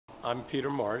I'm Peter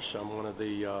Marsh. I'm one of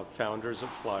the founders of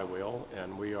Flywheel,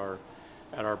 and we are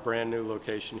at our brand new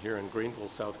location here in Greenville,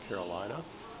 South Carolina,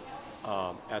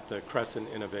 at the Crescent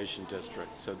Innovation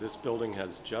District. So this building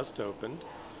has just opened.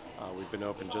 We've been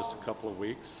open just a couple of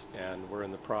weeks, and we're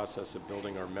in the process of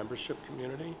building our membership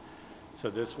community. So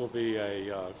this will be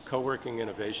a co-working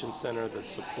innovation center that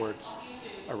supports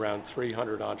around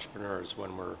 300 entrepreneurs when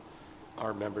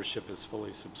our membership is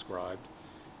fully subscribed.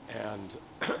 And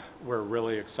we're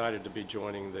really excited to be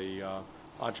joining the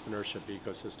entrepreneurship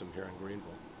ecosystem here in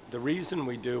Greenville. The reason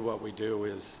we do what we do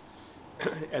is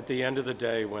at the end of the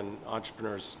day, when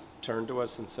entrepreneurs turn to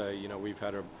us and say, you know, we've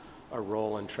had a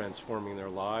role in transforming their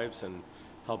lives and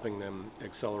helping them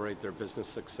accelerate their business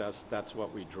success, that's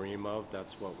what we dream of.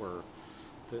 That's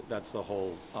the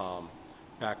whole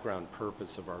background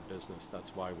purpose of our business.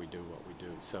 That's why we do what we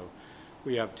do. So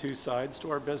we have two sides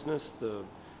to our business.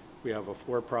 We have a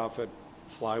for-profit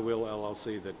Flywheel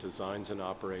LLC that designs and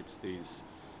operates these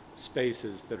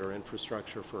spaces that are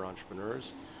infrastructure for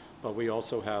entrepreneurs. But we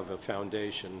also have a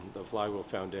foundation, the Flywheel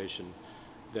Foundation,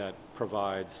 that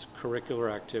provides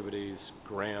curricular activities,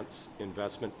 grants,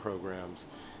 investment programs,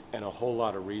 and a whole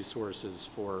lot of resources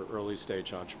for early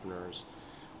stage entrepreneurs,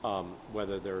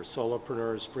 whether they're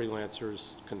solopreneurs,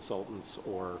 freelancers, consultants,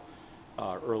 or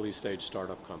early stage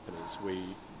startup companies.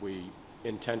 We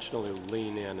intentionally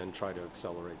lean in and try to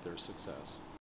accelerate their success.